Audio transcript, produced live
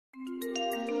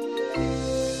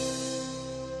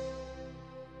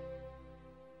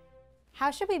How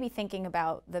should we be thinking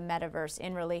about the metaverse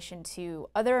in relation to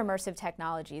other immersive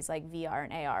technologies like VR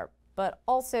and AR? But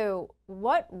also,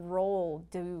 what role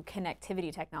do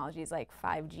connectivity technologies like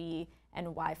 5G and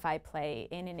Wi-Fi play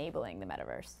in enabling the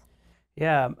metaverse?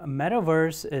 Yeah,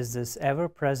 metaverse is this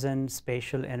ever-present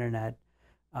spatial internet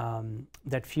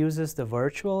that fuses the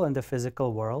virtual and the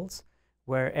physical worlds,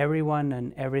 where everyone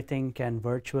and everything can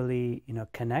virtually,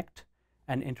 connect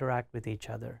and interact with each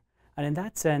other. And in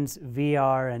that sense,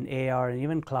 VR and AR and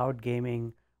even cloud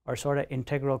gaming are sort of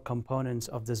integral components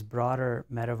of this broader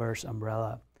metaverse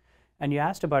umbrella. And you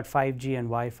asked about 5G and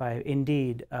Wi-Fi.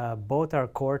 Indeed, both are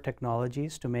core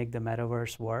technologies to make the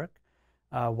metaverse work.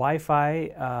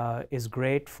 Wi-Fi is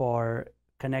great for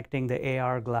connecting the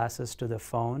AR glasses to the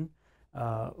phone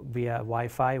via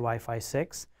Wi-Fi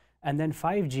 6. And then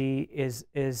 5G is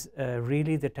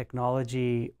really the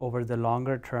technology over the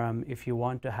longer term if you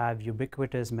want to have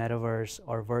ubiquitous metaverse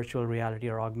or virtual reality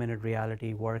or augmented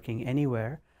reality working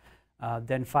anywhere.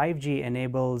 Then 5G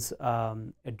enables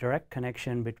a direct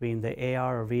connection between the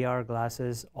AR or VR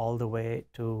glasses all the way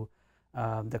to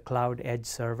the cloud edge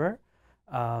server.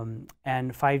 And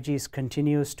 5G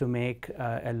continues to make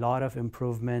a lot of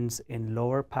improvements in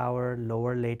lower power,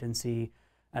 lower latency,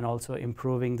 and also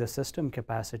improving the system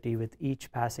capacity with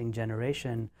each passing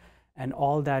generation. And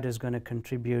all that is going to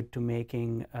contribute to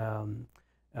making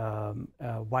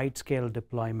wide-scale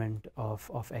deployment of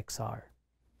XR.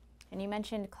 And you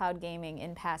mentioned cloud gaming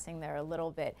in passing there a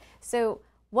little bit. So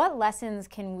what lessons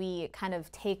can we kind of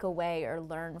take away or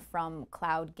learn from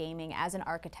cloud gaming as an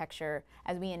architecture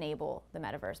as we enable the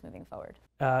metaverse moving forward?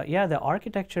 Yeah, the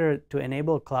architecture to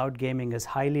enable cloud gaming is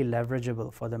highly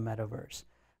leverageable for the metaverse.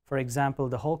 For example,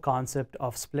 the whole concept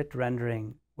of split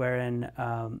rendering, wherein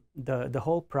the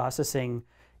whole processing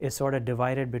is sort of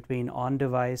divided between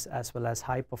on-device as well as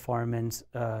high-performance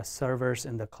servers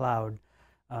in the cloud,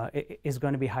 is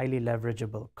going to be highly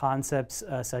leverageable. Concepts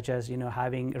such as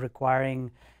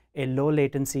requiring a low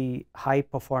latency, high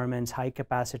performance, high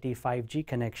capacity 5G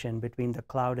connection between the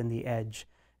cloud and the edge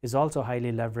is also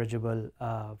highly leverageable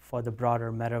for the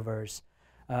broader metaverse.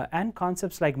 And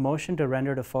concepts like motion to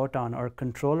render to photon or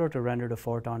controller to render to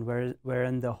photon,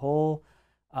 wherein the whole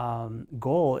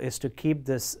goal is to keep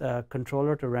this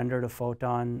controller to render to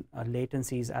photon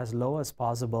latencies as low as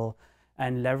possible,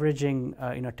 and leveraging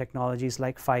technologies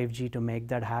like 5G to make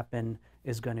that happen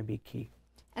is going to be key.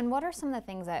 And what are some of the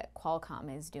things that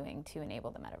Qualcomm is doing to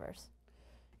enable the metaverse?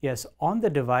 Yes, on the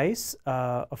device,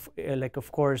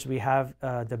 of course, we have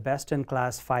the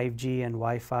best-in-class 5G and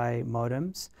Wi-Fi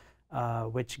modems,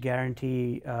 which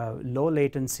guarantee low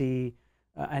latency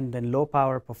and then low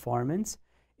power performance.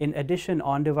 In addition,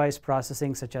 on-device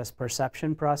processing such as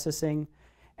perception processing.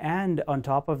 And on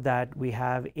top of that, we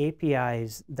have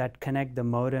APIs that connect the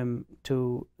modem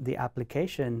to the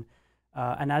application.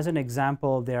 And as an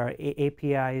example, there are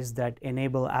APIs that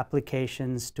enable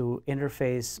applications to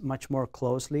interface much more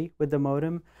closely with the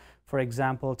modem. For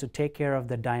example, to take care of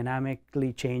the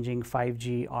dynamically changing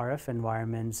 5G RF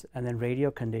environments and then radio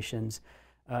conditions,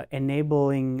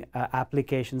 enabling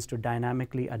applications to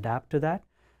dynamically adapt to that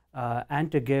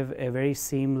and to give a very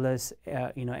seamless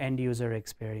end user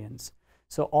experience.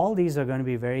 So all these are going to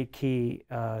be very key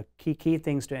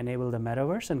things to enable the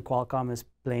metaverse, and Qualcomm is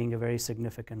playing a very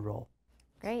significant role.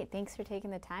 Great. Thanks for taking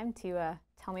the time to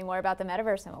tell me more about the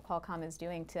metaverse and what Qualcomm is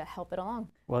doing to help it along.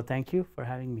 Well, thank you for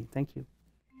having me. Thank you.